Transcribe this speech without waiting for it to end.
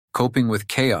coping with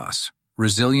chaos,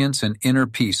 resilience, and inner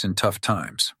peace in tough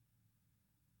times.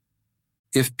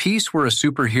 If peace were a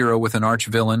superhero with an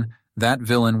arch-villain, that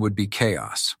villain would be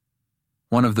chaos.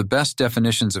 One of the best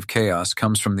definitions of chaos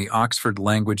comes from the Oxford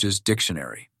Languages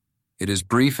Dictionary. It is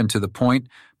brief and to the point,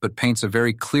 but paints a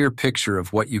very clear picture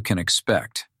of what you can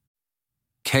expect.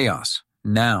 Chaos,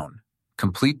 noun,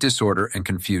 complete disorder and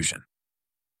confusion.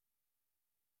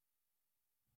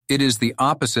 It is the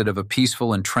opposite of a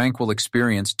peaceful and tranquil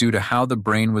experience due to how the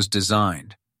brain was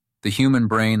designed. The human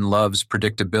brain loves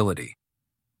predictability.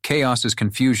 Chaos is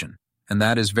confusion, and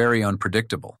that is very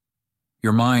unpredictable.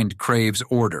 Your mind craves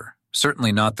order,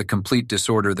 certainly not the complete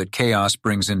disorder that chaos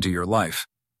brings into your life.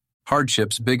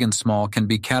 Hardships, big and small, can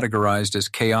be categorized as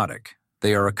chaotic.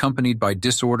 They are accompanied by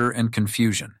disorder and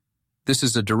confusion. This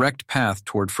is a direct path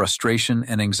toward frustration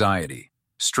and anxiety,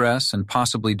 stress, and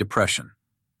possibly depression.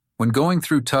 When going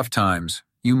through tough times,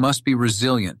 you must be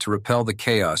resilient to repel the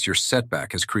chaos your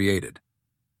setback has created.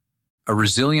 A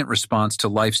resilient response to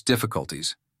life's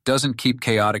difficulties doesn't keep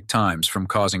chaotic times from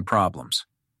causing problems.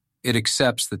 It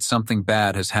accepts that something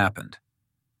bad has happened.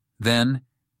 Then,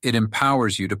 it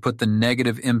empowers you to put the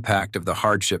negative impact of the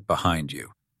hardship behind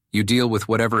you. You deal with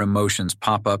whatever emotions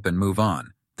pop up and move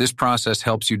on. This process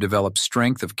helps you develop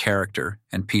strength of character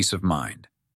and peace of mind.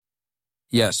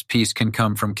 Yes, peace can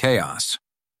come from chaos.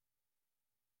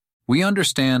 We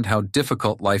understand how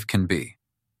difficult life can be.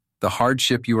 The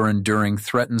hardship you are enduring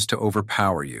threatens to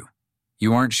overpower you.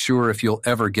 You aren't sure if you'll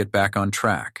ever get back on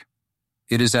track.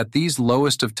 It is at these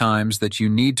lowest of times that you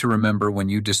need to remember when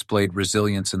you displayed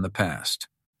resilience in the past.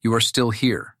 You are still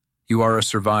here. You are a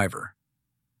survivor.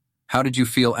 How did you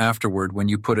feel afterward when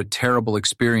you put a terrible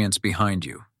experience behind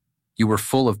you? You were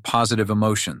full of positive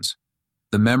emotions.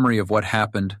 The memory of what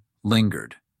happened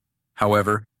lingered.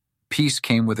 However, peace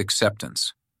came with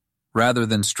acceptance. Rather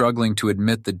than struggling to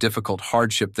admit the difficult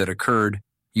hardship that occurred,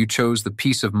 you chose the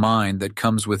peace of mind that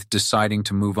comes with deciding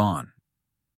to move on.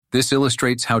 This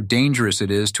illustrates how dangerous it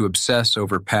is to obsess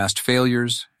over past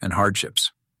failures and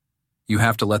hardships. You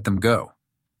have to let them go.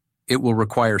 It will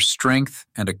require strength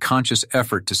and a conscious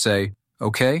effort to say,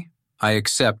 okay, I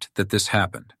accept that this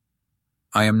happened.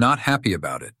 I am not happy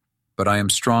about it, but I am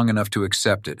strong enough to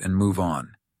accept it and move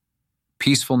on.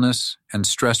 Peacefulness and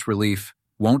stress relief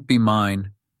won't be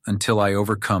mine until I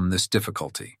overcome this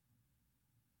difficulty.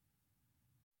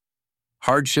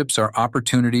 Hardships are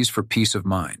opportunities for peace of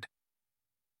mind.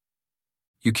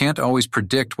 You can't always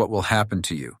predict what will happen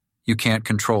to you. You can't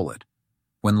control it.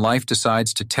 When life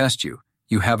decides to test you,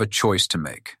 you have a choice to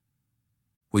make.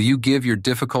 Will you give your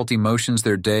difficult emotions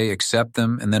their day, accept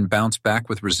them, and then bounce back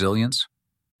with resilience?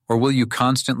 Or will you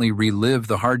constantly relive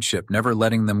the hardship, never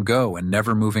letting them go and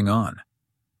never moving on?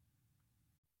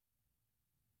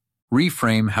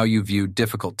 Reframe how you view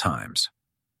difficult times.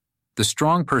 The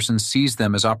strong person sees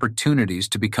them as opportunities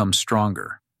to become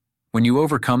stronger. When you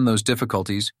overcome those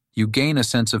difficulties, you gain a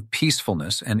sense of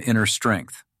peacefulness and inner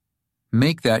strength.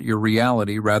 Make that your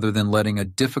reality rather than letting a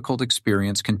difficult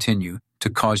experience continue to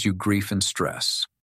cause you grief and stress.